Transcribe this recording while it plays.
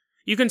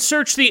You can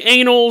search the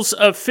annals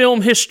of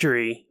film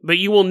history, but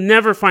you will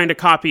never find a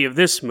copy of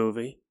this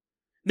movie.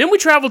 Then we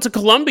travel to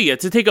Colombia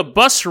to take a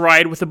bus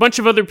ride with a bunch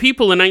of other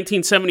people in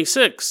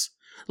 1976.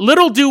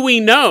 Little do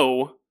we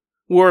know,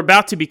 we're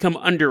about to become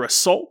under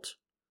assault.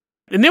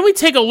 And then we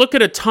take a look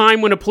at a time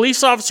when a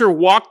police officer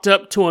walked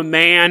up to a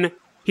man.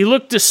 He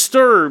looked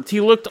disturbed. He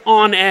looked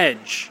on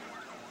edge.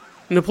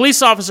 And the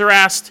police officer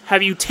asked,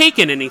 "Have you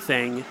taken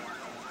anything?"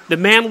 The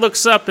man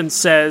looks up and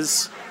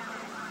says,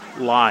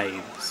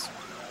 "Lives."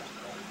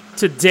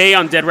 Today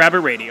on Dead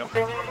Rabbit Radio.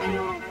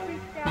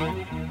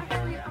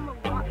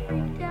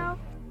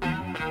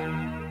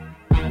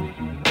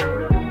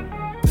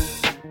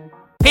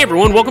 Hey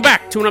everyone, welcome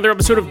back to another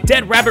episode of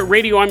Dead Rabbit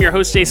Radio. I'm your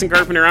host, Jason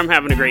Carpenter. I'm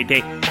having a great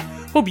day.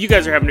 Hope you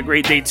guys are having a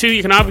great day too.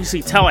 You can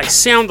obviously tell I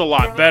sound a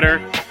lot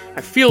better.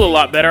 I feel a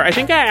lot better. I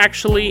think I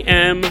actually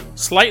am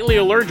slightly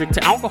allergic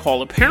to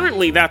alcohol.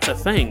 Apparently that's a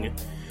thing.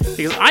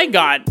 Because I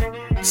got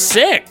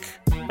sick.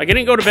 Like, I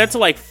didn't go to bed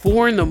till like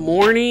 4 in the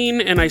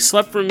morning, and I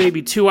slept for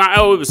maybe 2 hours.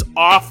 Oh, it was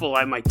awful.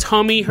 My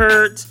tummy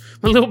hurt.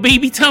 My little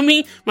baby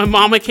tummy. My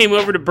mama came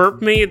over to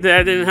burp me.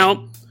 That didn't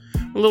help.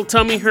 My little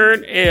tummy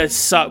hurt. It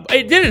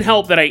didn't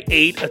help that I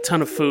ate a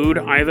ton of food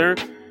either.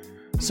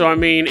 So, I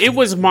mean, it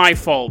was my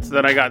fault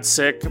that I got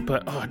sick,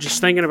 but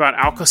just thinking about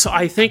alcohol, so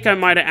I think I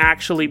might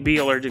actually be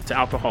allergic to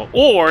alcohol.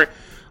 Or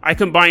I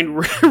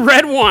combined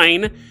red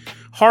wine,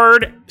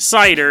 hard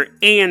cider,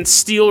 and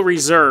Steel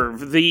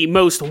Reserve, the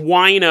most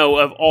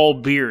wino of all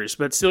beers.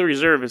 But Steel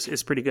Reserve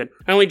is pretty good.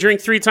 I only drink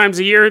 3 times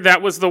a year.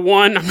 That was the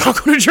one. I'm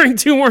not going to drink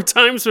 2 more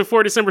times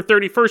before December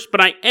 31st, but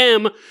I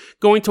am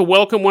going to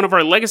welcome one of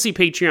our legacy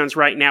Patreons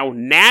right now,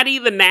 Natty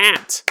the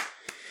Gnat.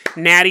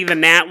 Natty the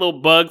Gnat,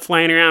 little bug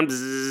flying around,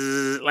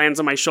 bzzz, lands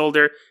on my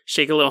shoulder,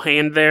 shake a little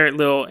hand there,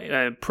 little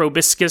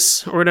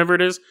proboscis or whatever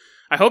it is.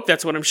 I hope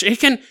that's what I'm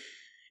shaking.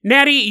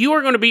 Natty, you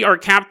are going to be our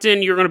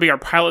captain, you're going to be our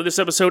pilot this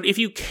episode. If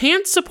you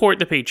can't support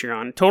the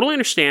Patreon, totally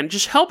understand,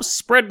 just help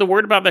spread the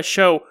word about the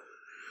show.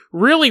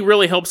 Really,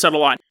 really helps out a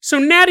lot. So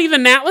Natty the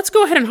Gnat, let's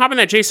go ahead and hop in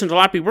that Jason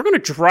Jalopy. We're going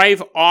to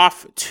drive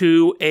off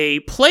to a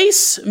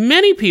place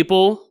many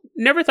people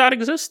never thought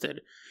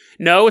existed.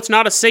 No, it's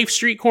not a safe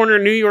street corner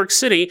in New York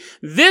City.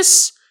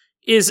 This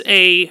is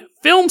a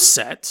film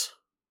set.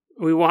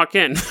 We walk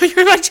in.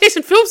 You're like,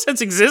 Jason, film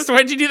sets exist?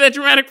 Why'd you do that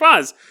dramatic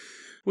pause?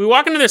 We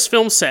walk into this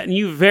film set, and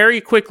you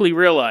very quickly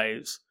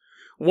realize,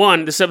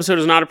 1, this episode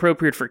is not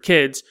appropriate for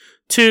kids.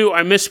 2,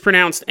 I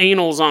mispronounced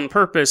anals on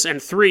purpose.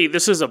 And 3,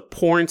 this is a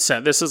porn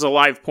set. This is a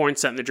live porn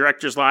set, and the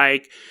director's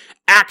like,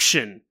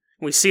 action.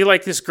 We see,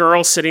 like, this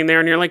girl sitting there,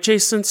 and you're like,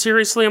 Jason,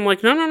 seriously? I'm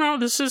like, no,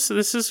 this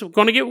is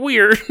going to get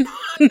weird.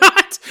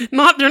 Not,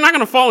 they're not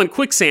going to fall in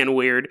quicksand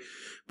weird.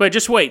 But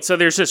just wait. So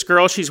there's this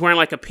girl, she's wearing,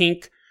 like, a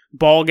pink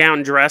ball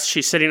gown dress.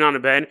 She's sitting on a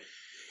bed.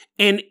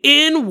 And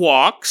in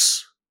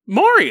walks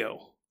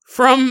Mario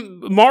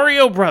from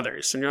Mario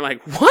Brothers. And you're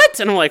like,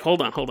 what? And I'm like,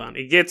 hold on.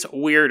 It gets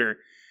weirder.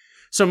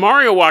 So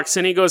Mario walks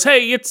in, he goes,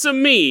 hey, it's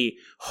me,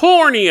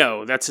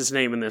 Hornio. That's his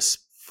name in this.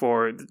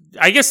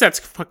 I guess that's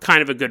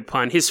kind of a good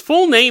pun. His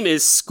full name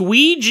is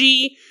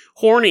Squeegee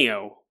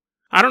Hornio.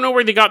 I don't know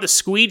where they got the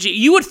squeegee.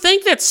 You would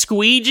think that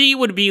squeegee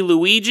would be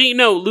Luigi.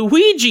 No,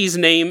 Luigi's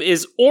name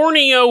is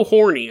Ornio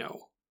Hornio.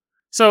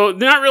 So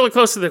they're not really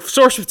close to the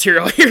source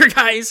material here,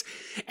 guys.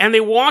 And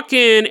they walk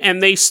in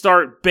and they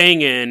start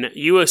banging.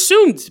 You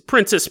assumed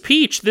Princess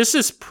Peach. This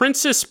is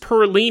Princess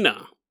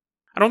Perlina.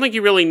 I don't think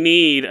you really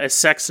need a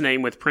sex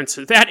name with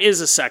Princess. That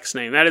is a sex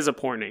name. That is a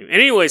porn name.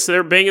 Anyway, so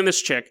they're banging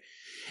this chick.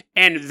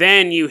 And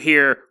then you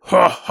hear,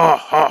 ha, ha,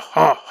 ha,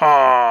 ha,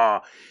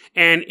 ha.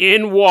 And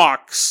in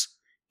walks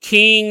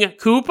King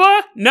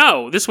Koopa?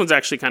 No, this one's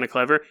actually kind of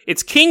clever.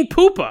 It's King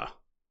Poopa.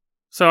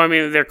 So, I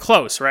mean, they're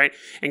close, right?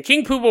 And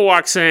King Poopa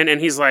walks in,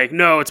 and he's like,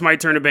 no, it's my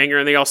turn to bang her.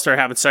 And they all start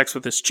having sex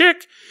with this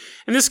chick.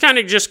 And this kind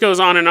of just goes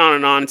on and on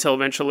and on until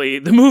eventually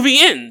the movie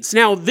ends.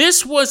 Now,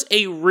 this was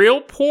a real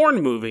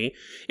porn movie.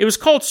 It was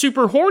called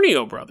Super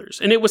Hornio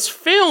Brothers. And it was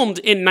filmed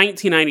in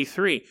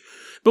 1993.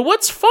 But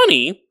what's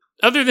funny,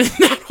 other than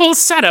that whole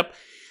setup,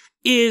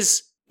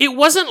 is it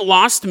wasn't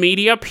lost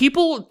media.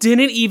 People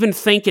didn't even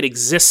think it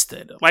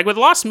existed. Like with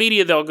lost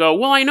media, they'll go,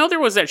 well, I know there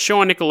was that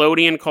show on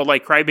Nickelodeon called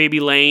like Crybaby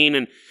Lane,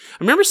 and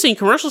I remember seeing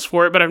commercials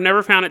for it, but I've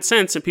never found it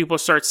since. And people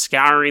start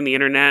scouring the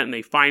internet and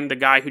they find the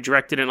guy who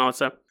directed it and all that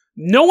stuff.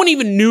 No one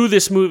even knew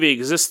this movie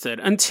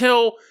existed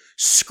until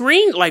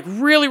like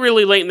really,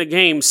 really late in the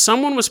game,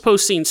 someone was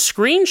posting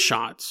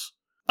screenshots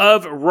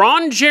of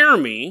Ron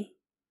Jeremy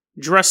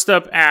dressed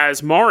up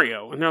as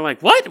Mario. And they're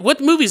like, what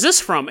movie is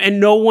this from?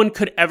 And no one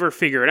could ever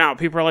figure it out.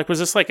 People are like, was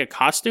this like a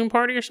costume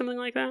party or something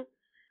like that?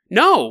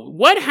 No,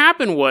 what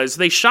happened was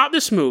they shot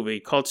this movie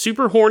called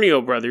Super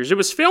Hornio Brothers. It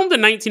was filmed in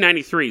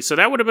 1993, so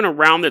that would have been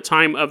around the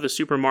time of the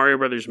Super Mario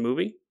Brothers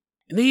movie.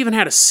 And they even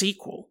had a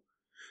sequel.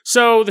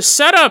 So the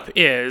setup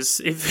is,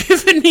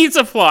 if it needs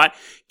a plot,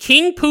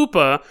 King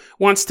Poopa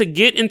wants to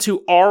get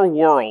into our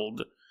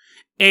world.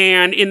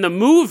 And in the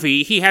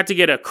movie, he had to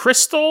get a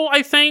crystal,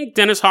 I think.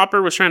 Dennis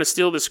Hopper was trying to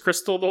steal this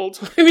crystal the whole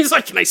time. He's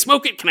like, can I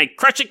smoke it? Can I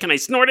crush it? Can I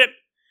snort it?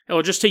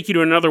 It'll just take you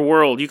to another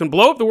world. You can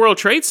blow up the World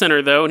Trade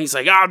Center, though, and he's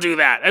like, I'll do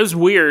that. That was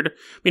weird.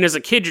 I mean, as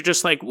a kid, you're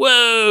just like,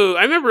 whoa.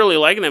 I remember really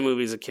liking that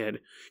movie as a kid,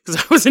 because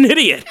I was an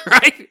idiot,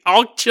 right?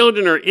 All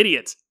children are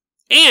idiots.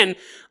 And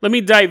let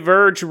me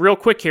diverge real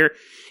quick here.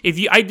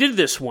 I did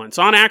this once,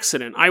 on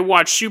accident. I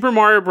watched Super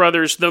Mario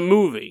Brothers, the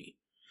movie.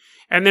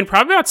 And then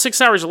probably about 6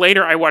 hours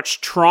later, I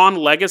watched Tron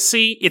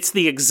Legacy. It's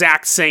the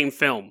exact same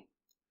film.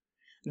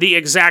 The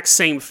exact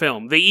same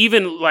film. They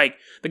even, like,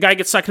 the guy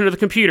gets sucked into the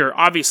computer,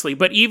 obviously,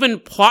 but even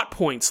plot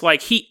points,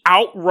 like he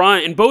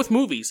outrun, in both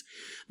movies,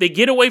 they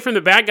get away from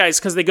the bad guys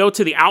because they go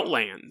to the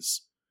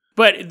Outlands.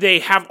 But they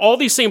have all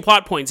these same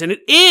plot points, and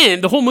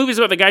the whole movie is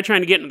about the guy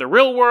trying to get into the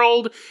real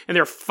world, and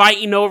they're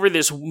fighting over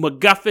this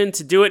MacGuffin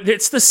to do it.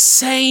 It's the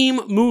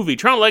same movie.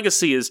 Tron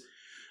Legacy is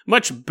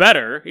much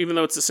better, even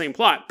though it's the same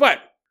plot,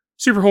 but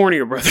Super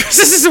Hornier Brothers.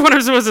 This is what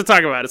I'm supposed to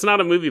talk about. It's not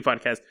a movie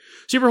podcast.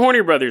 Super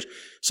Hornier Brothers.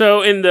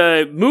 So in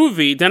the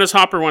movie, Dennis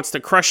Hopper wants to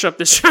crush up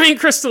this giant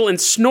crystal and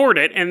snort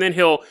it, and then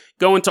he'll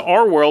go into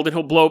our world and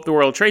he'll blow up the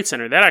World Trade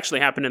Center. That actually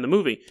happened in the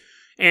movie.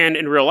 And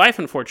in real life,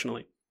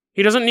 unfortunately.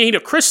 He doesn't need a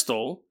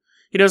crystal.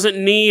 He doesn't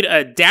need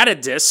a data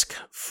disk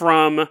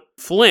from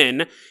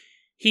Flynn.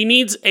 He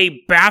needs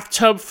a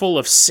bathtub full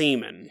of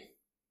semen.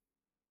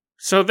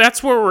 So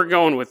that's where we're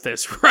going with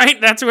this, right?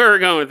 That's where we're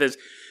going with this.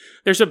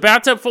 There's a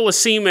bathtub full of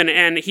semen,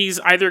 and he's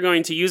either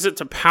going to use it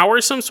to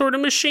power some sort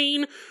of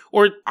machine,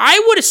 or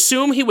I would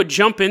assume he would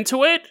jump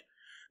into it,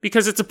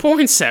 because it's a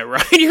porn set,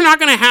 right? You're not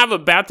going to have a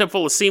bathtub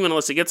full of semen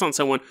unless it gets on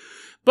someone.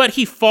 But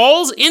he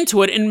falls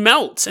into it and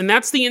melts, and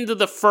that's the end of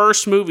the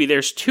first movie.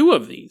 There's 2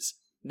 of these.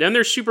 Then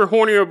there's Super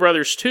Hornier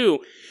Brothers 2.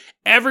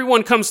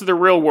 Everyone comes to the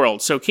real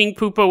world. So King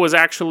Koopa was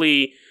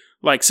actually,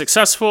 like,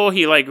 successful.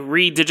 He, like,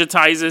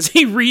 re-digitizes.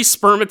 He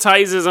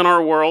re-spermatizes in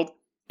our world.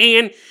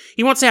 And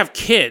he wants to have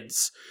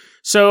kids.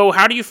 So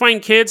how do you find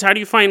kids? How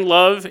do you find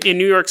love in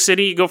New York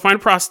City? You go find a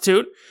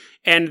prostitute,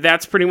 and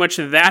that's pretty much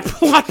that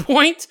plot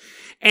point.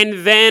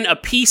 And then a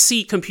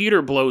PC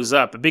computer blows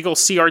up. A big old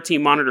CRT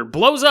monitor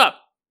blows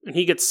up, and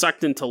he gets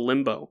sucked into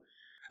limbo.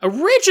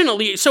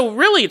 Originally, so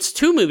really it's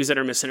 2 movies that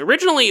are missing.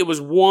 Originally, it was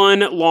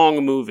one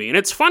long movie. And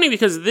it's funny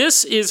because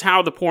this is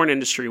how the porn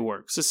industry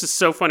works. This is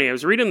so funny. I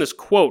was reading this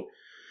quote.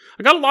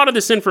 I got a lot of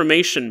this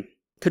information.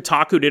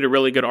 Kotaku did a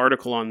really good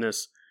article on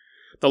this.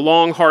 The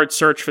long, hard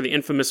search for the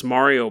infamous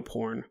Mario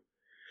porn.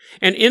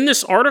 And in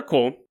this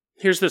article,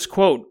 here's this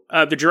quote.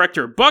 The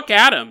director, Buck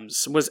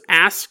Adams, was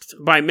asked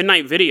by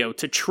Midnight Video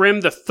to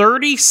trim the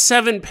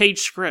 37-page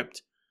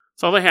script.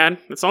 That's all they had.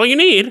 That's all you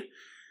need.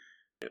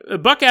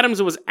 Buck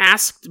Adams was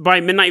asked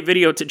by Midnight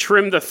Video to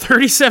trim the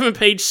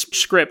 37-page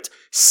script,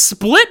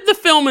 split the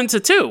film into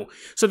 2.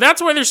 So that's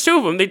why there's 2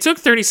 of them. They took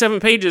 37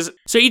 pages.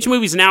 So each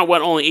movie's now,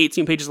 only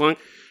 18 pages long.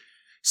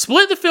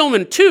 Split the film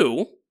in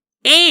 2.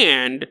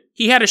 And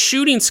he had a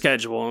shooting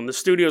schedule, and the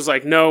studio's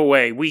like, no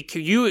way.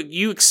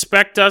 You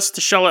expect us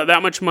to shell out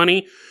that much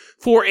money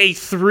for a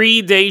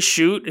 3-day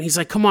shoot? And he's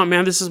like, come on,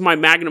 man, this is my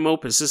magnum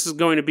opus. This is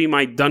going to be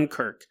my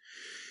Dunkirk.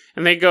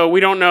 And they go,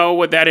 we don't know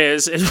what that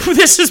is.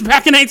 This is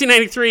back in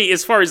 1993.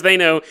 As far as they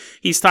know,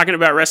 he's talking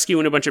about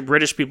rescuing a bunch of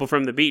British people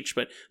from the beach,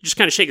 but just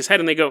kind of shake his head,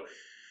 and they go,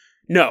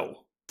 no.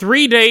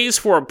 3 days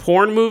for a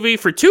porn movie,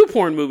 for 2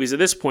 porn movies at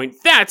this point,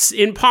 that's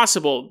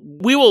impossible.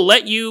 We will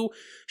let you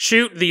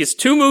shoot these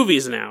 2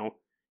 movies now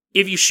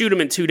if you shoot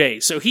them in 2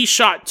 days. So he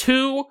shot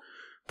 2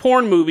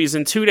 porn movies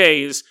in 2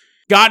 days.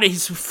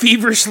 He's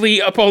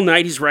feverishly up all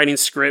night. He's writing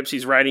scripts.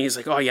 He's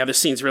like, oh yeah, this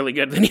scene's really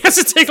good. Then he has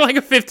to take like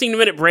a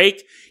 15-minute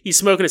break. He's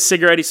smoking a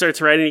cigarette. He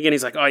starts writing again.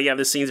 He's like, oh yeah,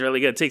 this scene's really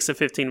good. Takes a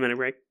 15-minute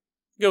break.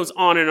 Goes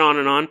on and on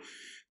and on.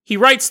 He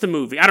writes the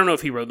movie. I don't know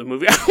if he wrote the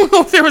movie. I don't know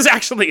if there was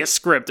actually a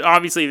script.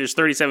 Obviously, there's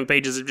 37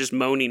 pages of just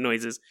moaning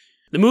noises.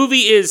 The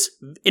movie is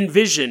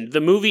envisioned. The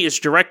movie is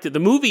directed. The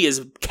movie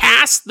is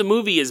cast. The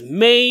movie is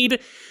made.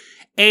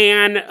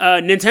 And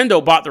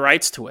Nintendo bought the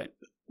rights to it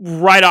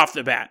right off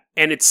the bat.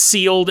 And it's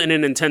sealed in a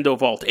Nintendo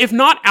vault, if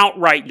not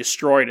outright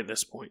destroyed at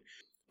this point.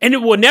 And it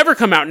will never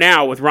come out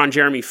now with Ron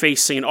Jeremy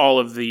facing all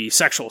of the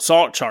sexual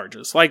assault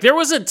charges. Like, there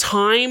was a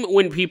time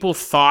when people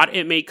thought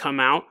it may come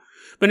out.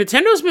 But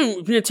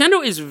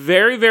Nintendo is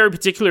very, very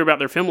particular about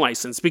their film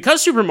license.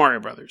 Because Super Mario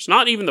Brothers,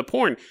 not even the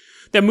porn,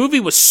 that movie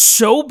was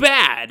so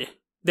bad,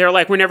 they're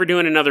like, we're never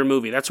doing another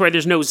movie. That's why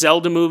there's no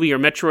Zelda movie or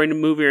Metroid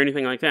movie or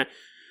anything like that.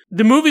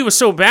 The movie was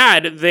so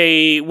bad,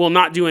 they will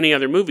not do any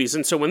other movies.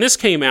 And so when this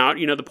came out,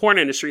 the porn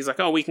industry is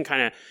like, oh, we can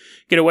kind of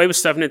get away with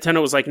stuff.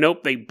 Nintendo was like,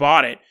 nope, they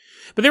bought it.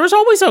 But there was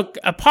always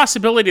a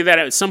possibility that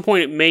at some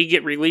point it may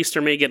get released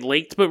or may get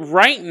leaked. But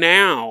right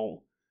now,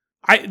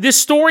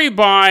 this story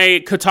by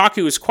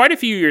Kotaku is quite a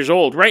few years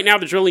old. Right now,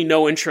 there's really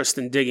no interest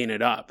in digging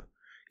it up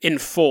in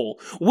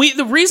full.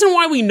 The reason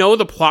why we know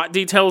the plot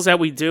details that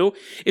we do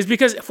is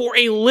because for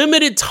a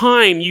limited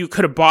time, you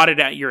could have bought it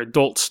at your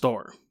adult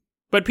store.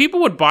 But people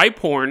would buy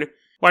porn,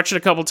 watch it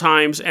a couple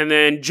times, and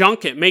then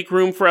junk it, make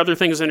room for other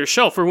things on your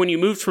shelf. For when you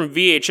moved from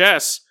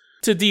VHS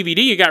to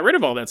DVD, you got rid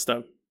of all that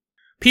stuff.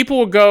 People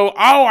would go,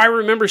 oh, I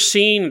remember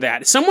seeing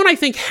that. Someone, I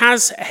think,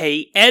 has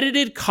a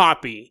edited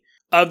copy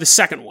of the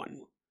second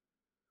one.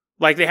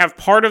 Like, they have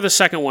part of the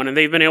second one, and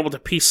they've been able to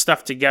piece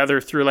stuff together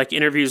through, like,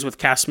 interviews with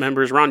cast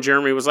members. Ron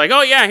Jeremy was like,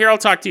 oh, yeah, here, I'll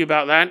talk to you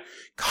about that.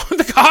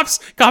 The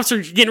cops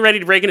are getting ready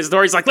to break in his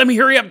door. He's like, let me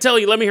hurry up and tell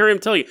you. Isn't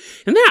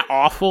that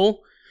awful?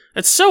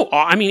 That's so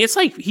I mean, it's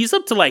like, he's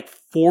up to, like,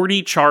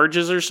 40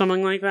 charges or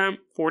something like that.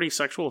 40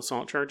 sexual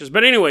assault charges.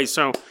 But anyway,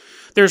 so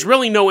there's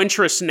really no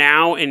interest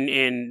now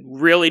in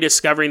really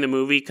discovering the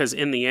movie, because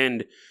in the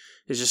end,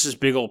 it's just this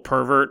big old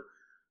pervert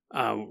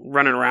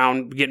running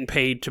around getting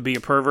paid to be a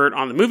pervert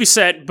on the movie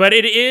set. But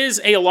it is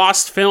a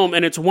lost film,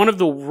 and it's one of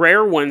the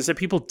rare ones that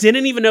people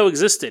didn't even know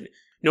existed.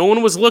 No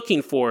one was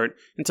looking for it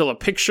until a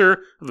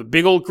picture of a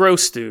big old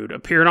gross dude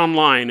appeared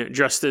online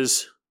dressed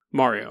as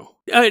Mario.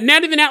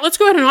 Natty the Nat, let's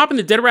go ahead and hop in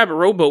the Dead Rabbit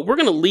rowboat. We're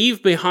going to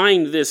leave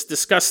behind this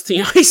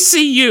disgusting... I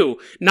see you,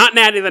 not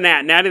Natty the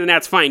Nat. Natty the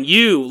Nat's fine.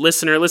 You,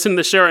 listener, listen to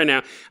the show right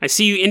now. I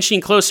see you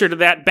inching closer to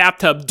that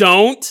bathtub.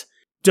 Don't.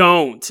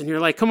 And you're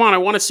like, come on, I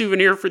want a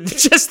souvenir for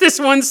just this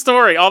one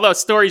story. All those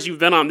stories you've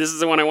been on, this is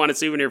the one I want a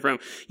souvenir from.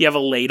 You have a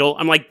ladle.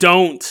 I'm like,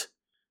 don't,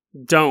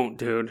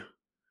 dude.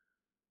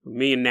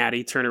 Me and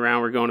Natty turn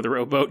around. We're going to the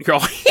rowboat. You're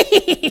all,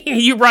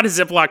 you brought a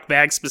Ziploc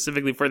bag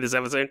specifically for this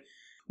episode.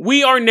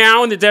 We are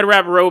now in the Dead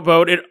Rabbit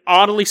rowboat. It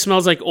oddly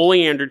smells like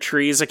oleander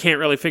trees. I can't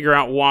really figure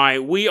out why.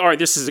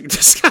 This is a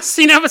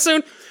disgusting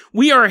episode.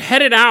 We are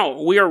headed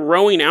out. We are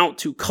rowing out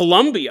to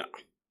Colombia.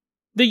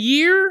 The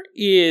year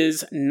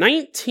is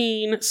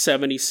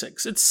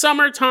 1976. It's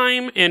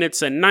summertime, and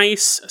it's a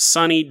nice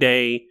sunny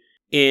day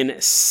in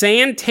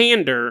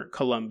Santander,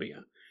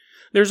 Colombia.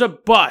 There's a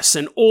bus,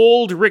 an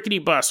old rickety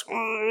bus.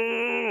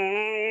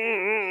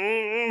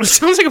 It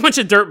sounds like a bunch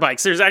of dirt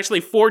bikes. There's actually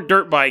 4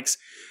 dirt bikes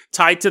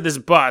tied to this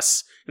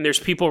bus, and there's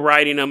people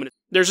riding them.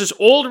 There's this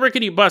old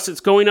rickety bus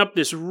that's going up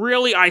this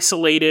really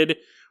isolated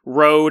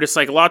road. It's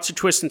like lots of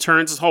twists and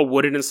turns. It's all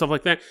wooded and stuff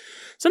like that.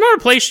 It's not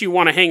a place you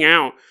want to hang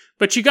out.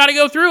 But you got to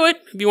go through it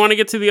if you want to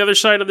get to the other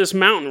side of this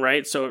mountain,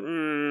 right? So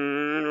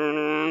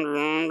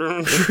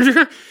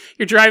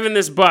you're driving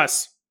this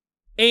bus,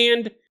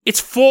 and it's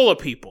full of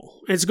people.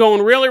 It's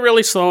going really,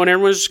 really slow, and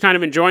everyone's just kind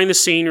of enjoying the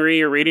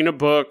scenery or reading a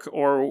book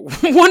or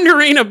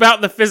wondering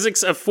about the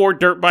physics of 4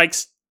 dirt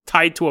bikes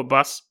tied to a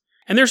bus.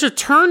 And there's a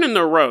turn in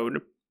the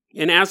road,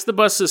 and as the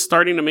bus is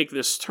starting to make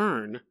this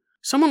turn,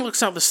 someone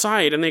looks out the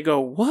side, and they go,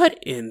 what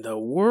in the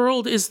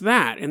world is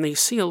that? And they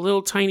see a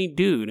little tiny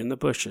dude in the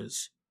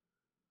bushes.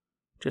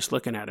 Just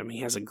looking at him, he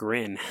has a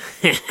grin.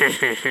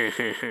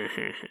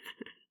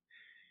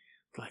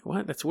 Like,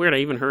 what? That's weird. I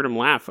even heard him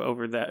laugh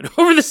over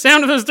the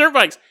sound of those dirt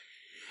bikes.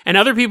 And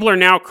other people are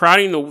now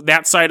crowding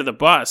that side of the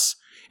bus,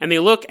 and they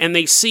look and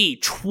they see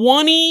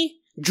 20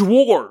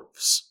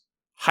 dwarves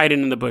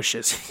hiding in the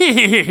bushes.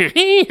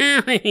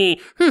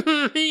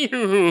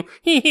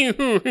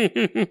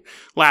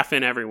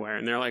 Laughing everywhere.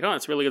 And they're like, oh,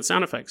 that's really good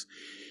sound effects.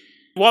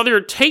 While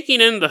they're taking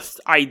in the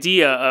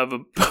idea of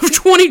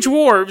 20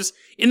 dwarves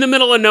in the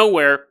middle of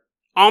nowhere,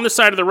 on the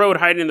side of the road,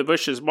 hiding in the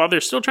bushes, while they're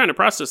still trying to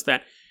process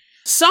that,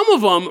 some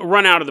of them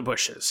run out of the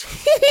bushes.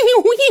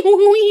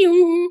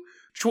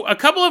 A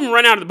couple of them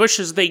run out of the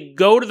bushes, they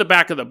go to the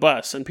back of the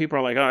bus, and people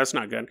are like, oh, that's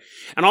not good.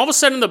 And all of a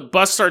sudden, the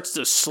bus starts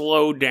to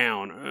slow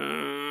down.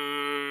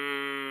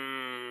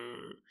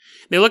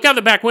 They look out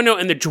the back window,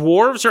 and the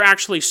dwarves are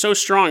actually so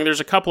strong,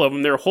 there's a couple of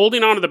them, they're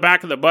holding onto the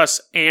back of the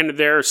bus, and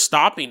they're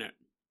stopping it.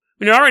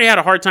 I mean, I already had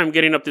a hard time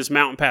getting up this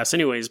mountain pass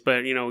anyways,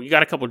 but, you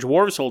got a couple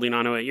dwarves holding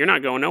onto it. You're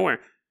not going nowhere.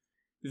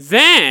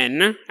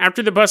 Then,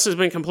 after the bus has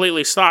been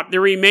completely stopped, the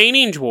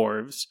remaining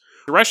dwarves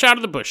rush out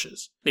of the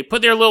bushes. They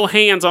put their little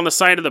hands on the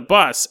side of the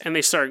bus, and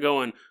they start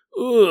going,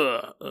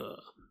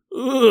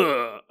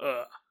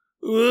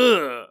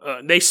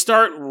 They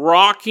start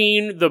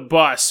rocking the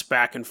bus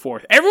back and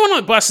forth. Everyone on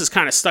the bus is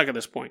kind of stuck at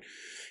this point,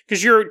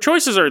 because your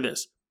choices are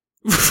this.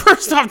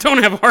 First off,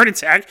 don't have a heart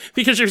attack,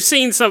 because you're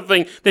seeing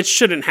something that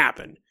shouldn't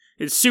happen.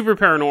 It's super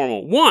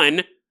paranormal.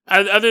 One,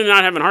 other than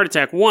not having a heart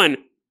attack,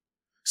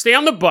 stay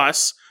on the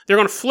bus, they're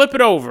going to flip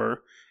it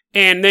over,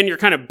 and then you're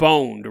kind of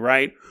boned,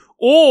 right?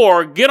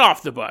 Or get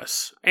off the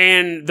bus,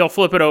 and they'll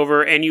flip it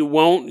over, and you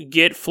won't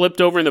get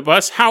flipped over in the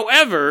bus.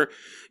 However,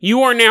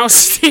 you are now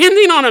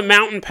standing on a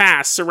mountain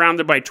pass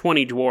surrounded by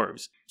 20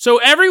 dwarves. So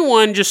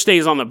everyone just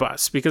stays on the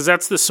bus, because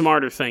that's the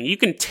smarter thing. You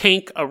can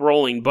tank a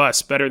rolling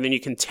bus better than you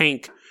can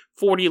tank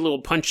 40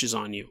 little punches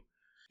on you.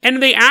 And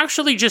they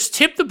actually just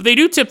tip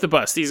the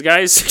bus. These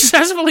guys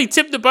successfully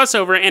tip the bus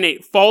over, and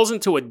it falls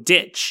into a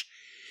ditch.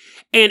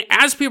 And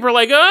as people are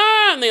like,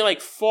 and they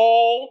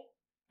fall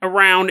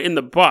around in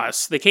the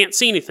bus, they can't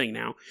see anything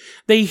now.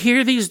 They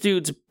hear these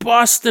dudes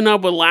busting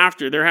up with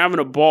laughter. They're having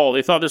a ball.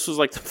 They thought this was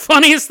like the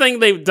funniest thing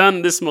they've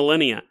done this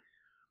millennia.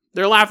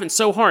 They're laughing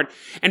so hard.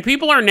 And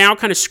people are now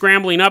kind of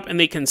scrambling up, and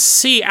they can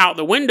see out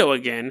the window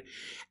again.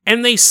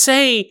 And they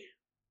say,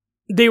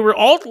 they were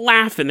all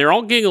laughing, they're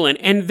all giggling,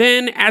 and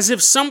then, as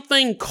if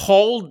something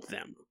called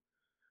them,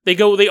 they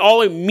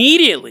all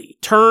immediately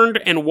turned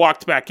and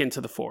walked back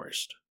into the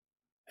forest.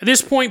 At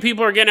this point,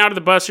 people are getting out of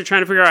the bus, they're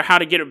trying to figure out how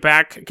to get it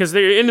back, because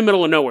they're in the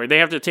middle of nowhere, they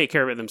have to take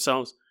care of it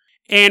themselves.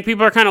 And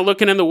people are kind of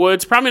looking in the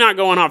woods, probably not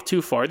going off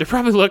too far. They're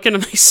probably looking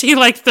and they see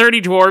like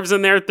 30 dwarves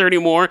in there, 30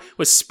 more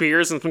with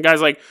spears. And some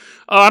guy's like,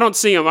 oh, I don't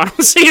see him. I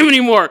don't see him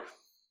anymore.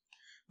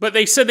 But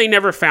they said they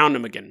never found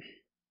him again.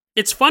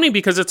 It's funny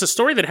because it's a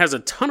story that has a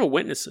ton of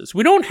witnesses.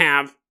 We don't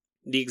have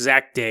the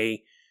exact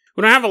day.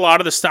 We don't have a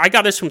lot of the stuff. I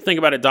got this from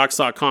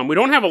thinkaboutitdocs.com. We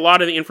don't have a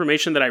lot of the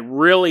information that I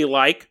really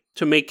like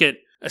to make it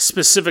a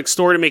specific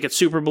story, to make it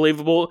super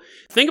believable.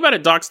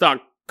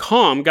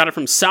 Thinkaboutitdocs.com got it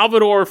from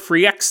Salvador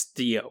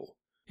Friexdio.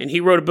 And he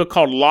wrote a book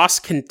called Los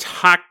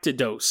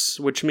Contactados,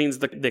 which means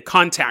the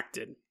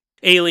contacted.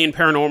 Alien,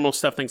 paranormal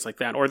stuff, things like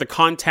that. Or the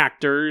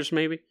contactors,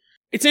 maybe.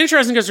 It's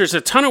interesting because there's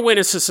a ton of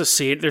witnesses to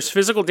see it. There's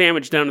physical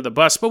damage done to the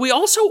bus. But we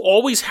also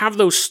always have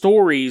those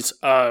stories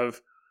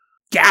of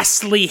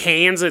ghastly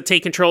hands that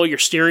take control of your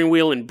steering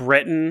wheel in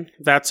Britain.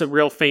 That's a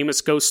real famous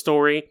ghost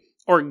story.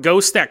 Or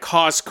ghosts that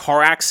cause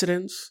car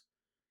accidents.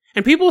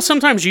 And people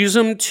sometimes use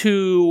them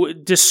to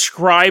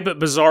describe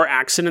bizarre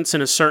accidents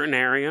in a certain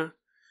area.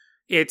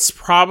 It's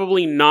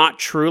probably not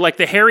true. Like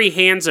the hairy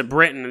hands of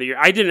Britain.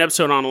 I did an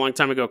episode on a long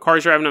time ago.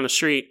 Cars driving down the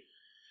street.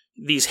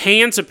 These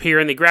hands appear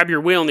and they grab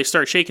your wheel and they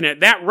start shaking it.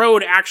 That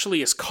road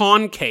actually is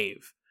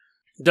concave.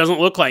 It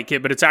doesn't look like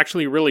it, but it's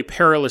actually a really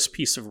perilous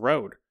piece of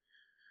road.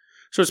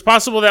 So it's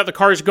possible that the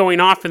car's going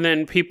off and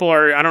then people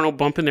are, I don't know,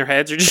 bumping their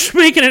heads or just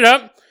making it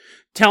up.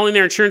 Telling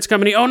their insurance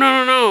company, oh,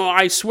 no,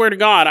 I swear to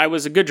God, I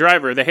was a good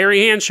driver. The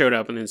hairy hands showed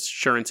up and the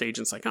insurance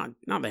agent's like, oh,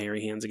 not the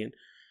hairy hands again.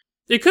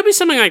 It could be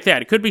something like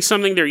that. It could be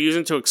something they're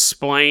using to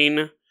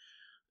explain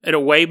it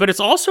away, but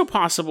it's also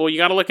possible, you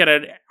got to look at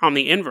it on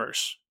the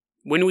inverse.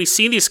 When we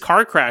see these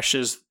car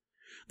crashes,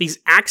 these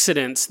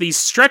accidents, these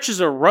stretches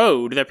of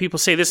road that people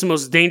say this is the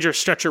most dangerous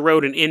stretch of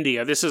road in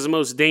India, this is the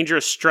most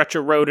dangerous stretch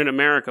of road in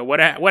America, what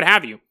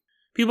have you.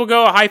 People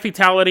go high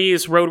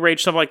fatalities, road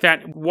rage, stuff like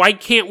that. Why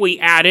can't we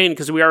add in,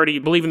 because we already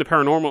believe in the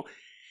paranormal,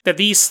 that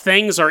these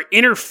things are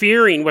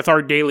interfering with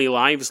our daily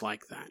lives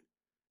like that?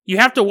 You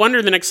have to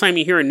wonder the next time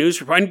you hear a news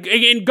report,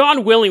 and God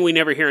willing, we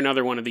never hear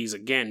another one of these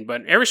again,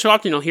 but every so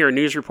often you'll hear a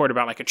news report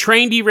about like a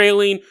train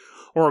derailing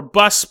or a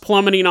bus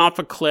plummeting off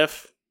a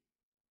cliff.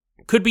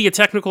 Could be a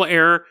technical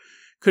error,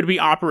 could be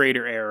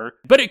operator error,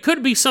 but it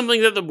could be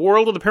something that the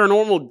world of the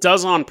paranormal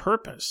does on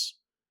purpose.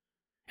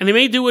 And they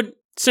may do it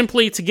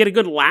simply to get a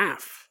good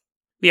laugh.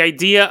 The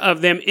idea of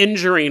them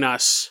injuring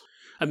us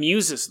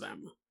amuses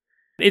them.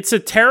 It's a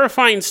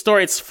terrifying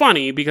story. It's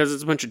funny because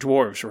it's a bunch of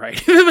dwarves, right?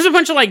 If it was a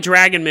bunch of like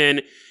dragon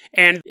men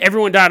and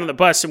everyone died on the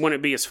bus, it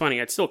wouldn't be as funny.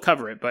 I'd still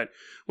cover it, but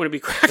wouldn't be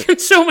cracking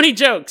so many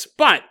jokes.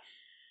 But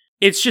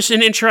it's just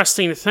an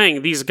interesting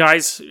thing. These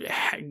guys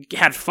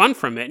had fun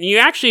from it. And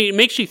it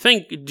makes you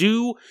think,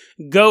 do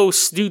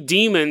ghosts, do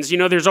demons,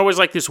 there's always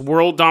like this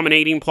world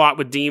dominating plot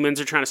with demons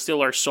are trying to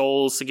steal our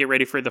souls to get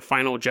ready for the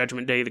final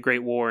judgment day, the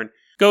Great War. And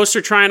ghosts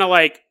are trying to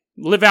like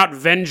live out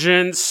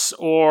vengeance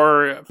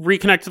or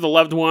reconnect to the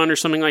loved one or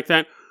something like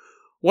that.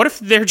 What if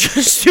they're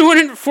just doing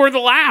it for the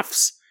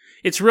laughs?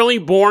 It's really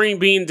boring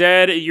being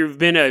dead. You've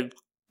been a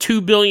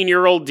 2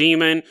 billion-year-old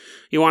demon.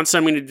 You want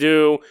something to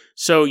do.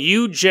 So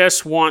you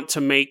just want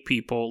to make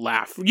people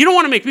laugh. You don't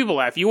want to make people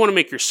laugh. You want to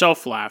make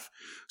yourself laugh.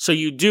 So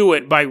you do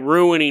it by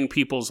ruining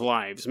people's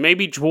lives.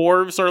 Maybe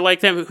dwarves are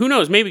like that. Who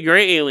knows? Maybe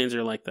gray aliens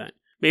are like that.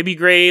 Maybe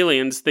gray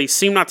aliens, they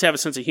seem not to have a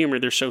sense of humor.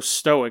 They're so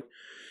stoic.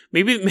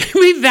 Maybe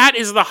that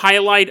is the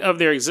highlight of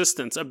their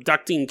existence,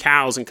 abducting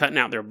cows and cutting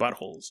out their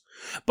buttholes.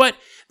 But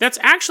that's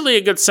actually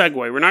a good segue.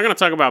 We're not going to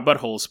talk about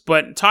buttholes,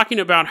 but talking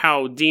about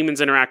how demons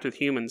interact with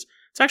humans,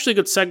 it's actually a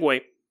good segue.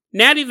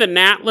 Natty the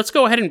Gnat, let's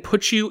go ahead and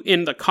put you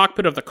in the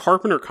cockpit of the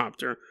Carpenter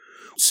Copter.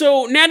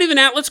 So, Natty the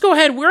Gnat, let's go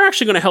ahead. We're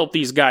actually going to help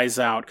these guys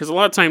out, because a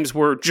lot of times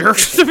we're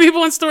jerks to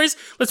people in stories.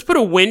 Let's put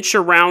a winch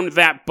around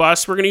that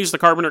bus. We're going to use the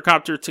Carpenter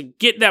Copter to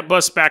get that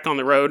bus back on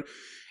the road.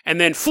 And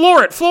then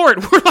floor it.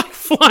 We're like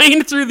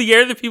flying through the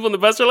air. The people in the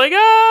bus are like,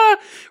 ah!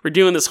 We're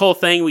doing this whole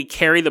thing. We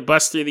carry the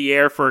bus through the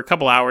air for a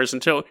couple hours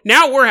until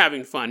now we're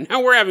having fun.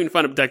 Now we're having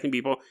fun abducting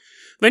people.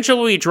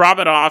 Eventually we drop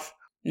it off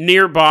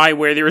nearby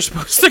where they were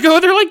supposed to go.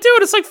 They're like,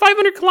 dude, it's like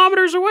 500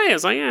 kilometers away. I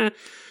was like, yeah.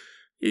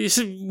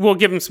 We'll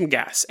give them some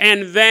gas.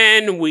 And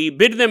then we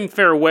bid them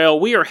farewell.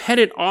 We are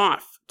headed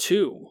off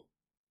to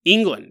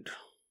England.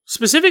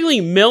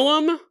 Specifically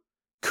Milham,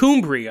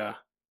 Cumbria,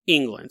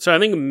 England. So I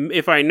think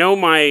if I know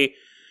my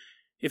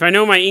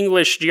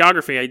English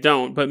geography, I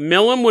don't, but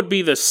Milham would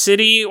be the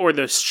city or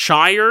the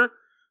shire,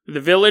 the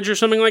village or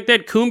something like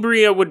that.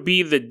 Cumbria would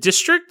be the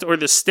district or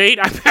the state.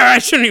 I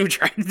shouldn't even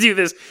try to do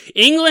this.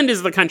 England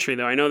is the country,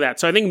 though. I know that.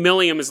 So I think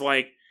Milham is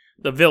like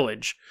the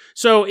village.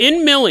 So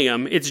in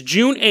Milham, it's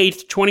June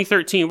 8th,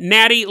 2013.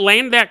 Natty,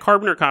 land that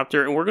Carpenter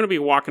Copter, and we're going to be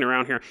walking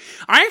around here.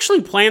 I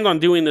actually planned on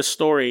doing this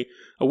story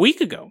a week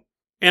ago,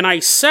 and I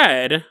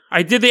said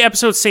I did the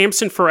episode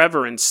Samson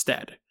Forever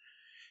instead.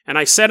 And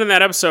I said in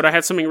that episode I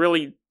had something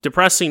really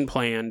depressing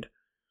planned.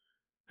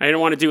 I didn't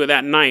want to do it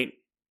that night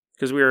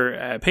because we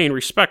were paying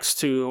respects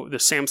to the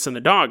Samson the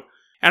dog.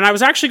 And I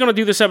was actually going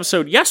to do this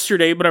episode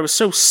yesterday, but I was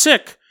so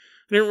sick,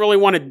 I didn't really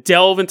want to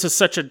delve into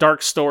such a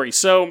dark story.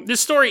 So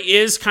this story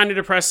is kind of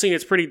depressing.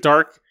 It's pretty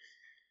dark.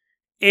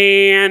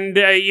 And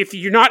if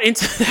you're not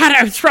into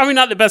that, it's probably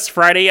not the best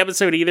Friday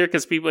episode either,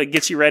 because it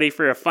gets you ready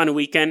for a fun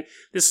weekend.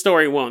 This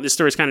story won't. This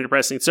story's kind of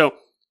depressing. So if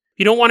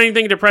you don't want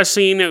anything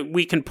depressing,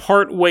 we can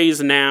part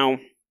ways now.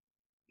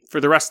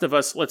 For the rest of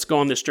us, let's go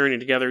on this journey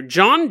together.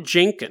 John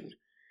Jenkins,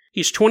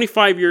 he's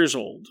 25 years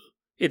old.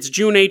 It's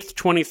June 8th,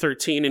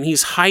 2013, and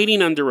he's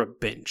hiding under a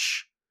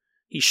bench.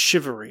 He's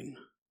shivering.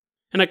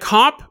 And a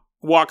cop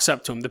walks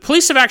up to him. The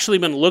police have actually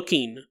been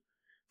looking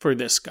for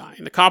this guy.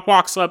 And the cop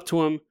walks up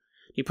to him.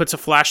 He puts a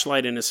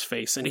flashlight in his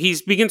face, and he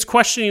begins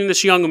questioning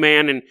this young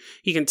man, and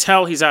he can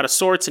tell he's out of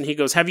sorts, and he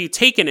goes, "Have you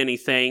taken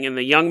anything?" And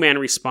the young man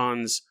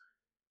responds,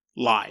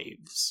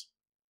 "Lives."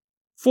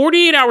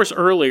 48 hours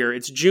earlier,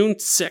 it's June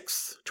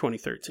 6th,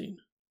 2013.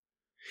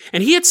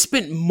 And he had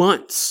spent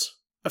months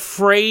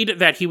afraid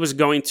that he was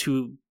going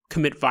to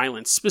commit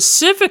violence,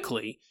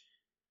 specifically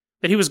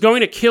that he was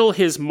going to kill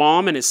his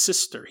mom and his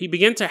sister. He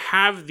began to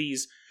have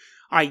these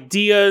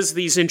ideas,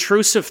 these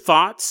intrusive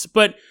thoughts,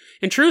 but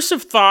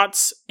intrusive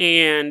thoughts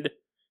and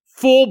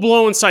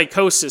full-blown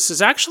psychosis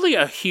is actually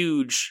a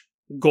huge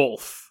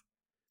gulf.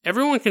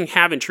 Everyone can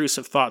have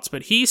intrusive thoughts,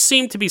 but he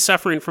seemed to be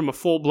suffering from a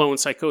full-blown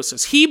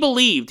psychosis. He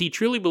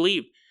truly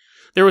believed,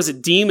 there was a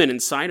demon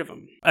inside of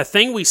him. A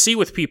thing we see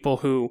with people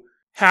who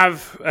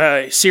have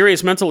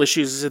serious mental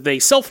issues is that they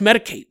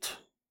self-medicate.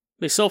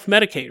 They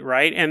self-medicate,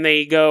 right? And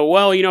they go,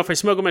 well, if I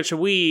smoke a bunch of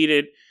weed,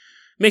 it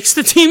makes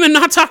the demon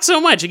not talk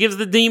so much. It gives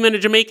the demon a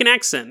Jamaican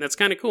accent. That's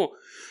kind of cool.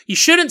 You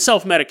shouldn't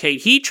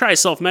self-medicate. He tries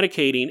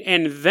self-medicating,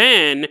 and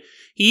then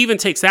he even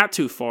takes that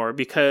too far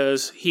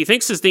because he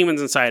thinks his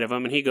demon's inside of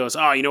him, and he goes,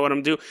 oh, you know what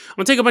I'm going to do? I'm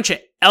going to take a bunch of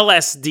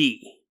LSD.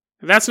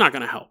 That's not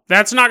going to help.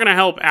 That's not going to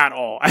help at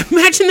all. I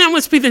imagine that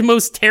must be the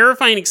most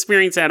terrifying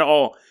experience at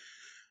all.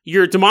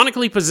 You're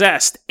demonically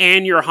possessed,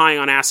 and you're high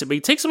on acid, but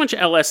he takes a bunch of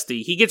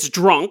LSD. He gets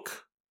drunk.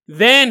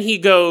 Then he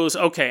goes,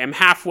 okay, I'm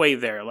halfway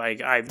there.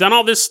 I've done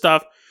all this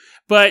stuff.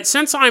 But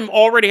since I'm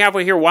already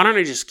halfway here, why don't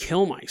I just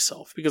kill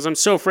myself? Because I'm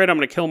so afraid I'm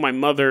going to kill my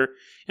mother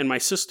and my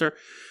sister.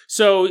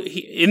 So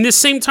in this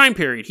same time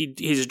period,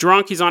 he's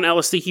drunk, he's on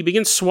LSD, he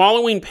begins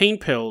swallowing pain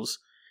pills,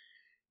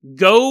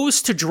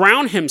 goes to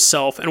drown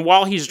himself, and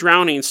while he's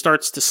drowning,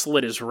 starts to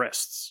slit his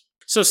wrists.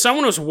 So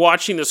someone was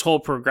watching this whole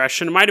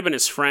progression. It might have been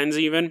his friends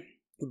even.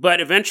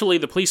 But eventually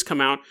the police come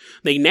out,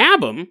 they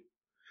nab him,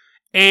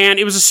 and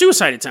it was a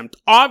suicide attempt.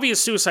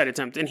 Obvious suicide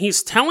attempt. And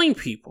he's telling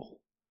people,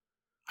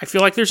 I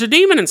feel like there's a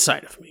demon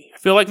inside of me. I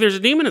feel like there's a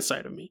demon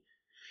inside of me.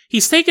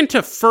 He's taken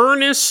to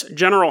Furness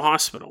General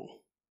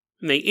Hospital.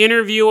 And they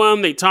interview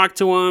him. They talk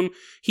to him.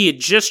 He had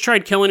just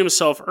tried killing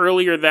himself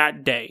earlier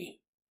that day.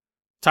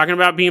 Talking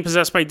about being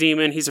possessed by a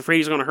demon. He's afraid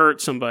he's going to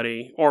hurt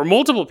somebody. Or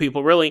multiple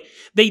people, really.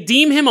 They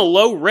deem him a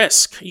low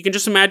risk. You can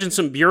just imagine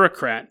some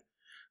bureaucrat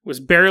was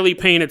barely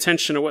paying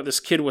attention to what this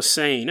kid was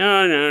saying.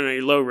 Oh, no,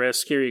 you're low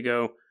risk. Here you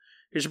go.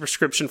 Here's a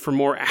prescription for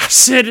more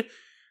acid.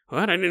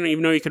 What? I didn't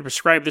even know you could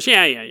prescribe this.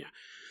 Yeah.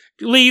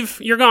 Leave.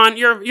 You're gone.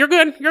 You're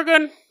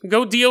good.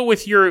 Go deal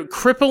with your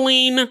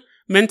crippling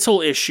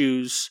mental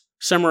issues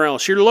somewhere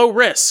else. You're low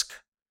risk.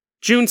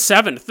 June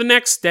 7th, the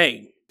next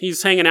day,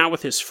 he's hanging out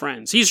with his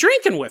friends. He's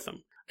drinking with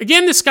them.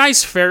 Again, this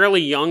guy's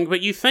fairly young, but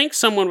you think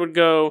someone would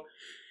go,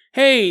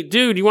 hey,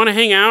 dude, you want to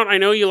hang out? I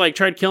know you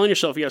tried killing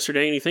yourself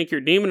yesterday and you think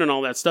you're a demon and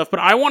all that stuff, but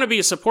I want to be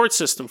a support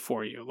system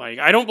for you.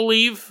 I don't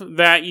believe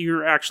that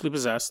you're actually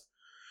possessed.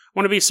 I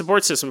want to be a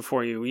support system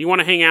for you. You want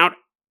to hang out?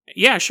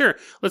 Yeah, sure.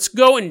 Let's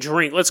go and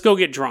drink. Let's go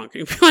get drunk.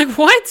 You'd be like,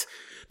 what?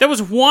 That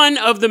was one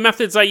of the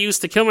methods I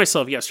used to kill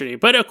myself yesterday.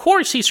 But of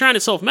course, he's trying to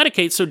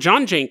self-medicate, so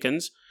John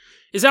Jenkins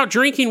is out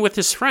drinking with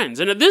his friends.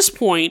 And at this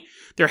point,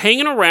 they're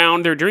hanging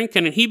around, they're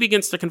drinking, and he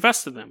begins to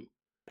confess to them.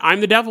 I'm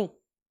the devil.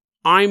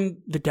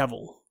 I'm the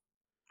devil.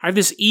 I have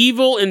this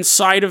evil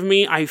inside of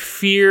me. I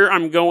fear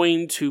I'm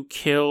going to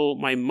kill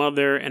my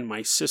mother and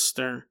my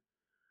sister,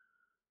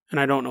 and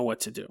I don't know what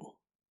to do.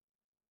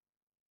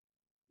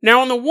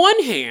 Now, on the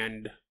one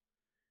hand,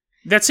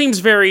 that seems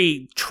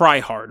very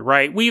try-hard,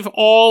 right? We've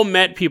all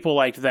met people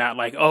like that,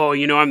 oh,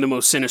 I'm the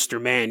most sinister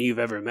man you've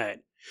ever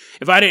met.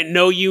 If I didn't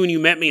know you and you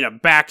met me in a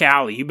back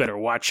alley, you better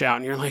watch out.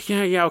 And you're like,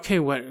 yeah, okay,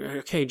 what?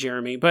 Okay,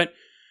 Jeremy. But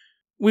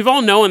we've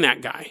all known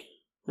that guy,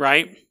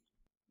 right?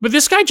 But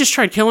this guy just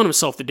tried killing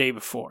himself the day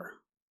before.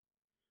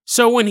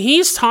 So when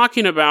he's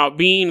talking about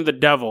being the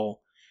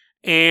devil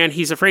and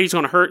he's afraid he's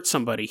going to hurt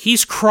somebody,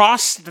 he's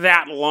crossed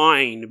that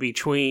line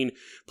between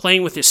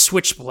playing with his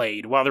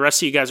switchblade while the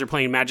rest of you guys are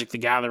playing Magic the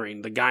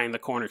Gathering, the guy in the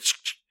corner,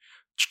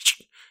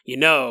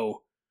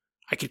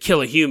 I could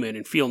kill a human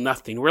and feel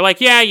nothing. We're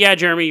like, yeah,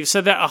 Jeremy, you've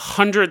said that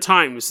 100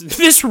 times.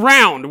 This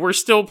round, we're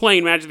still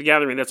playing Magic the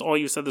Gathering. That's all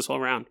you said this whole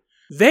round.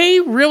 They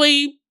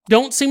really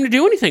don't seem to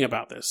do anything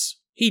about this.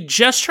 He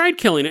just tried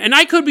killing it. And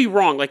I could be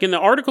wrong. In the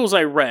articles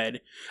I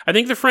read, I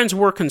think the friends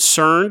were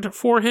concerned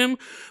for him,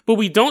 but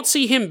we don't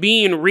see him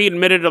being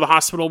readmitted to the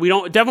hospital. We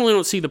definitely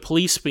don't see the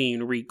police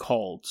being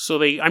recalled.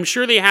 So I'm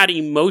sure they had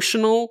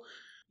emotional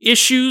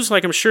issues.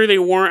 I'm sure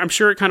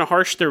it kind of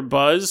harshed their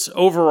buzz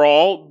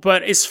overall.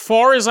 But as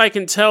far as I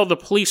can tell, the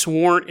police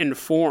weren't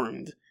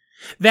informed.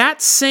 That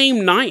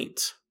same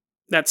night,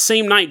 June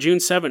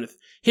 7th,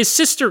 His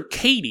sister,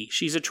 Katie,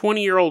 she's a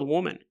 20-year-old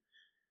woman.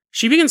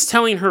 She begins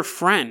telling her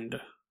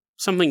friend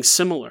something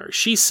similar.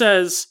 She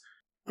says,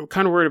 I'm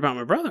kind of worried about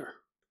my brother.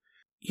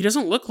 He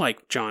doesn't look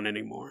like John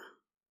anymore.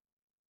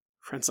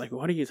 Friend's like,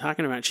 what are you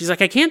talking about? She's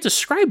like, I can't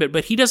describe it,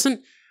 but he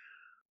doesn't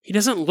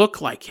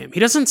look like him. He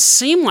doesn't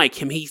seem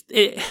like him.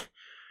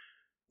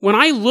 When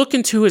I look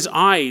into his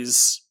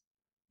eyes,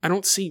 I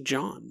don't see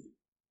John.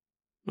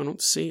 I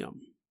don't see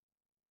him.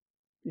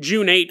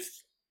 June 8th,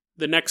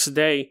 the next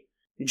day,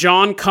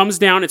 John comes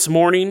down. It's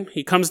morning.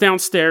 He comes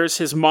downstairs.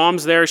 His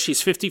mom's there.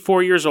 She's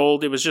 54 years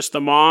old. It was just the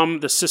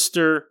mom, the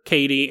sister,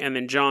 Katie, and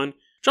then John.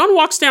 John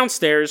walks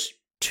downstairs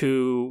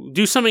to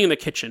do something in the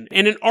kitchen,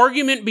 and an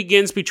argument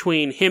begins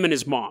between him and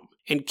his mom.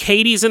 And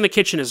Katie's in the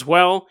kitchen as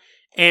well,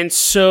 and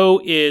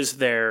so is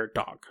their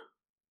dog.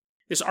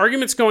 This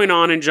argument's going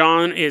on, and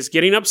John is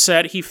getting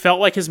upset. He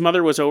felt like his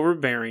mother was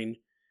overbearing.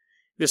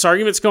 This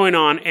argument's going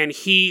on, and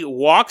he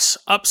walks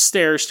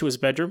upstairs to his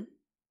bedroom.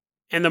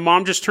 And the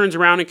mom just turns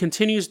around and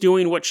continues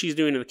doing what she's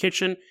doing in the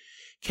kitchen.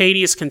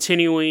 Katie is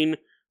continuing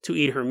to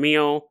eat her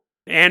meal.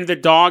 And the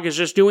dog is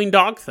just doing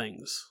dog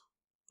things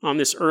on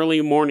this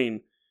early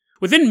morning.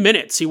 Within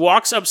minutes, he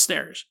walks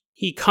upstairs.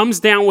 He comes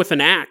down with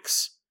an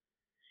axe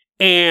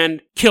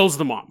and kills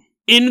the mom.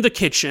 In the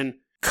kitchen,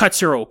 cuts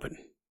her open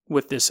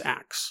with this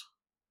axe.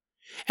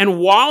 And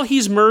while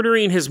he's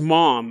murdering his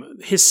mom,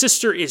 his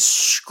sister is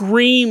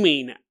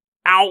screaming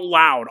out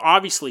loud.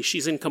 Obviously,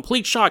 she's in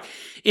complete shock.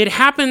 It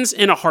happens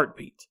in a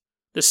heartbeat.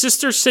 The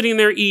sister's sitting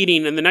there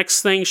eating, and the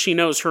next thing she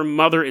knows, her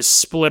mother is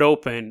split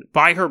open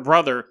by her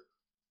brother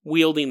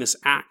wielding this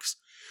axe.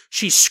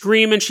 She's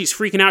screaming. She's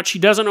freaking out. She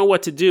doesn't know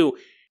what to do.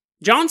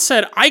 John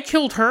said, I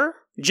killed her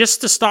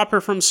just to stop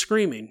her from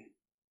screaming.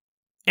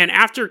 And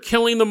after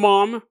killing the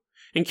mom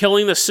and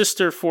killing the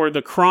sister for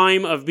the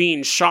crime of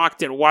being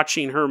shocked at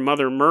watching her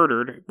mother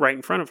murdered right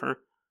in front of her,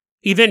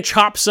 he then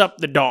chops up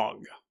the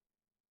dog.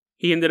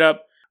 He ended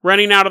up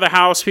running out of the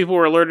house. People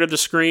were alerted to the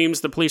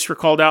screams. The police were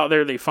called out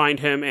there. They find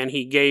him, and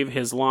he gave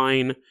his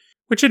line,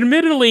 which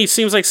admittedly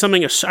seems like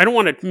something, I don't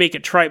want to make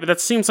it trite, but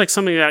that seems like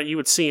something that you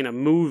would see in a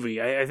movie.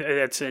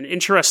 It's an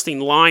interesting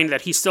line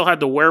that he still had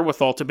the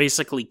wherewithal to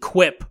basically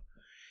quip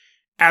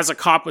as a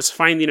cop was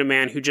finding a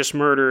man who just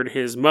murdered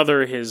his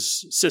mother,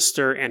 his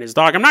sister, and his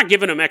dog. I'm not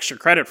giving him extra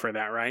credit for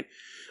that, right?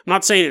 I'm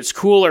not saying it's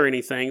cool or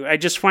anything. I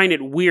just find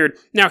it weird.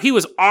 Now, he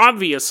was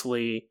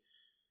obviously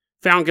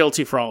found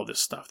guilty for all of this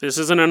stuff. This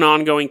isn't an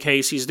ongoing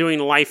case. He's doing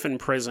life in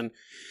prison.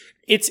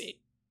 It's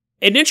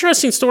an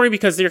interesting story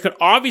because there could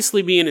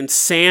obviously be an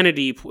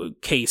insanity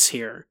case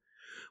here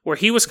where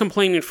he was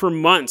complaining for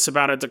months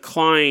about a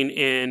decline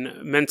in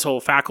mental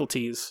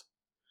faculties.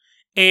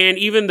 And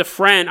even the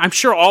friend, I'm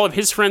sure all of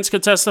his friends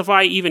could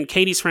testify. Even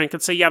Katie's friend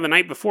could say, yeah, the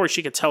night before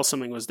she could tell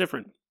something was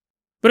different.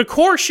 But of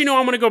course, I'm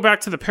going to go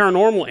back to the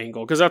paranormal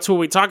angle because that's what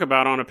we talk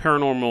about on a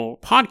paranormal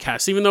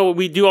podcast, even though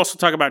we do also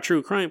talk about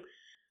true crime.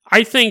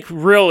 I think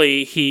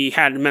really he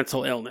had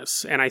mental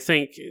illness, and I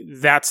think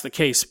that's the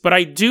case. But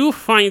I do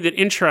find it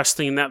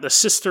interesting that the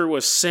sister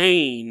was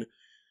saying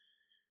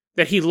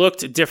that he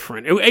looked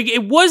different.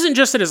 It wasn't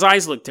just that his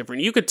eyes looked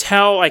different. You could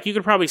tell, you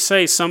could probably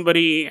say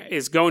somebody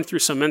is going through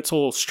some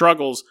mental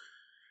struggles,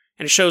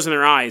 and it shows in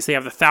their eyes. They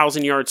have the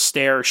 1,000-yard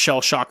stare,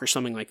 shell shock, or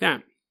something like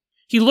that.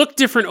 He looked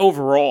different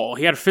overall.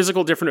 He had a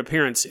physical different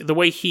appearance. The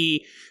way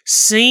he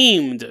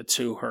seemed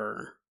to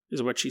her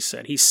is what she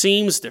said. He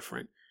seems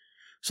different.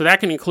 So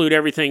that can include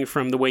everything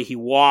from the way he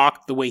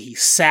walked, the way he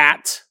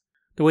sat,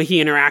 the way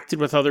he interacted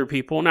with other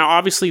people. Now,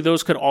 obviously,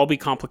 those could all be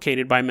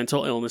complicated by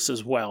mental illness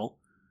as well.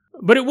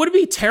 But it would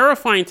be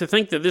terrifying to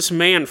think that this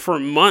man for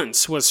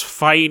months was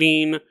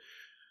fighting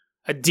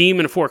a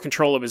demon for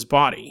control of his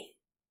body.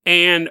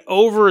 And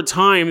over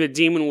time, the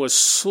demon was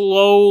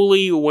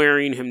slowly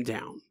wearing him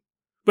down.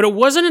 But it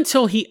wasn't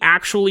until he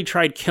actually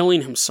tried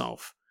killing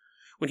himself,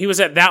 when he was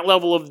at that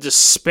level of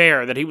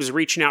despair, that he was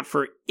reaching out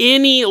for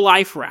any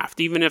life raft,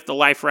 even if the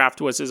life raft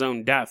was his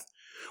own death,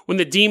 when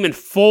the demon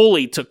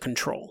fully took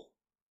control.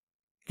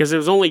 Because it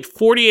was only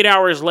 48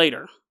 hours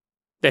later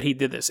that he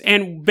did this.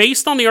 And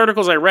based on the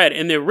articles I read,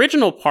 in the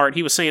original part,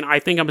 he was saying, I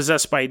think I'm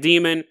possessed by a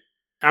demon.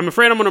 I'm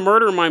afraid I'm going to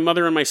murder my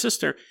mother and my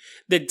sister.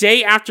 The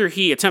day after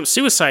he attempts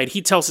suicide,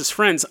 he tells his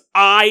friends,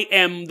 I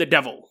am the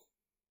devil.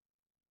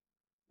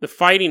 The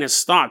fighting has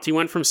stopped. He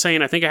went from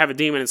saying, I think I have a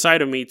demon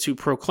inside of me, to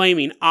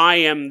proclaiming, I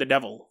am the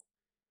devil.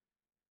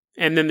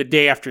 And then the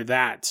day after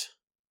that,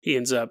 he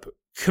ends up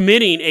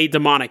committing a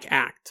demonic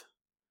act.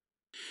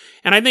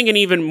 And I think an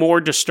even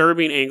more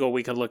disturbing angle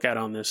we could look at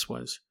on this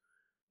was,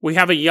 we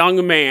have a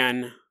young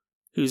man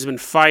who's been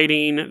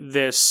fighting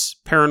this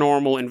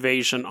paranormal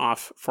invasion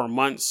off for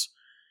months.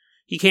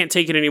 He can't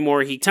take it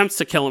anymore. He attempts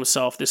to kill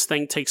himself. This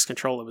thing takes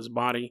control of his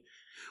body.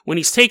 When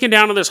he's taken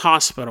down to this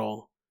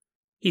hospital,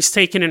 he's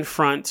taken in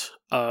front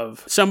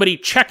of somebody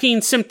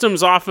checking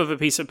symptoms off of a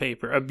piece of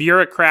paper, a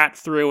bureaucrat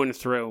through and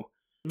through.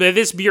 But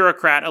this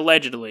bureaucrat,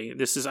 allegedly,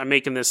 I'm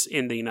making this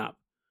ending up.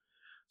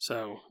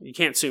 So you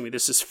can't sue me,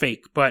 this is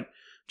fake, but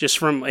just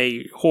from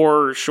a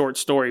horror short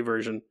story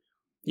version.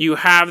 You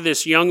have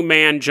this young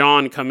man,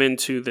 John, come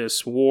into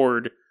this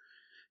ward,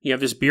 You have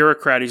this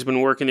bureaucrat who's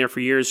been working there for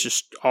years,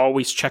 just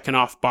always checking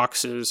off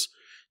boxes,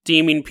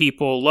 deeming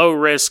people low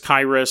risk,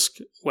 high risk,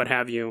 what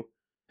have you.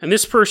 And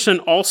this person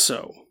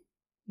also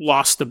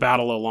lost the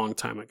battle a long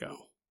time ago.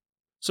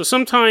 So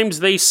sometimes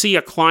they see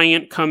a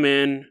client come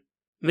in,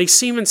 and they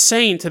seem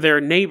insane to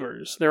their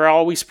neighbors. They're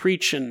always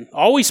preaching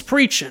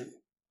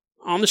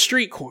on the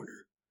street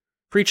corner,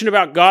 preaching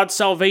about God's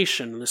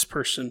salvation. And this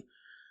person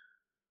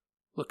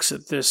looks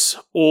at this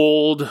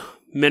old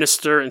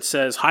minister and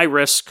says, high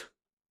risk,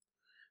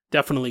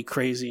 definitely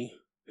crazy.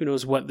 Who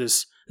knows what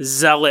this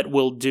zealot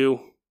will do?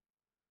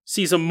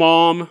 Sees a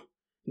mom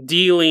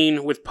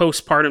dealing with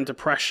postpartum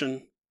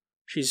depression.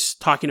 She's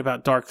talking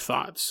about dark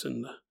thoughts,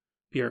 and the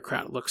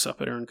bureaucrat looks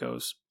up at her and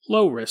goes,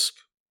 low risk,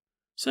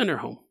 send her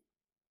home.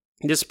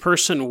 This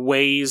person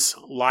weighs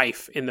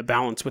life in the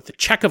balance with the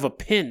check of a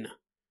pin.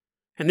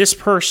 And this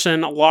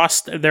person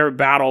lost their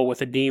battle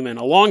with a demon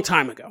a long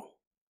time ago,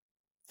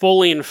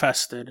 fully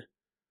infested,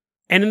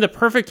 and in the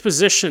perfect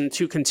position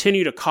to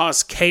continue to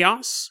cause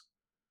chaos,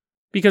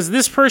 because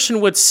this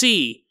person would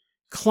see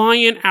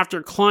client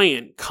after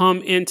client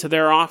come into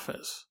their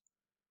office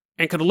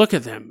and could look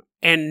at them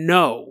and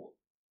know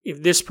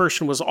if this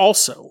person was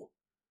also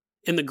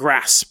in the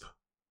grasp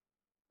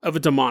of a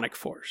demonic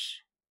force.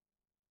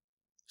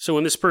 So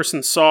when this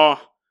person saw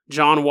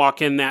John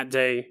walk in that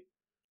day,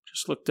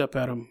 just looked up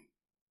at him,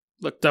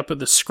 looked up at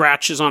the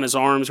scratches on his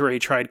arms where he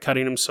tried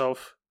cutting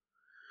himself,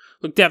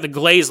 looked at the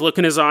glazed look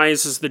in his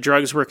eyes as the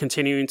drugs were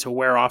continuing to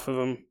wear off of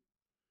him.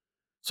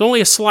 It's only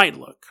a slight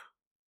look.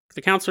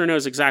 The counselor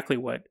knows exactly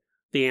what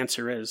the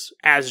answer is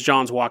as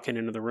John's walking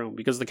into the room,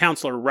 because the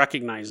counselor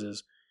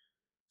recognizes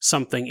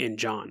something in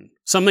John,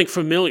 something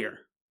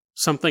familiar,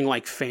 something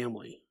like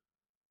family.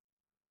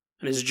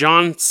 And as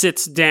John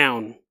sits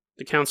down,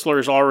 the counselor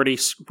is already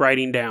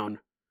writing down,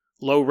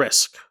 low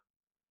risk,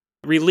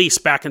 release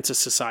back into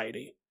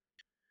society.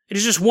 It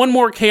is just one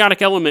more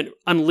chaotic element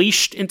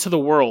unleashed into the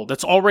world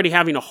that's already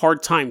having a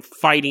hard time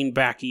fighting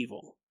back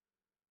evil.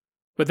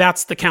 But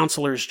that's the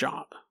counselor's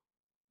job.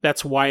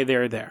 That's why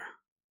they're there.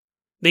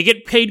 They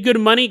get paid good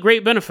money,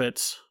 great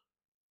benefits,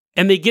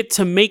 and they get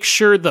to make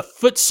sure the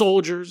foot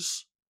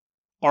soldiers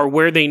are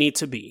where they need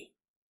to be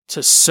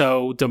to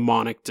sow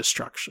demonic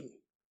destruction.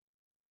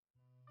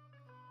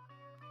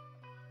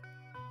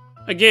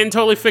 Again,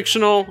 totally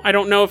fictional. I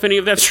don't know if any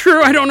of that's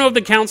true. I don't know if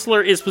the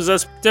counselor is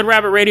possessed.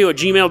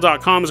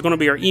 DeadRabbitRadio@gmail.com is going to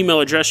be our email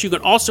address. You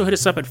can also hit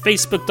us up at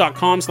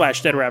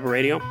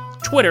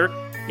Facebook.com/DeadRabbitRadio. Twitter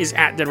is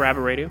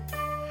 @DeadRabbitRadio.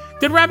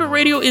 Dead Rabbit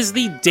Radio is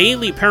the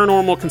daily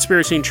paranormal,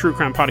 conspiracy, and true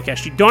crime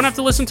podcast. You don't have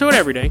to listen to it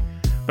every day,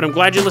 but I'm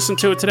glad you listened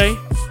to it today.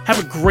 Have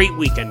a great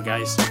weekend,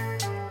 guys.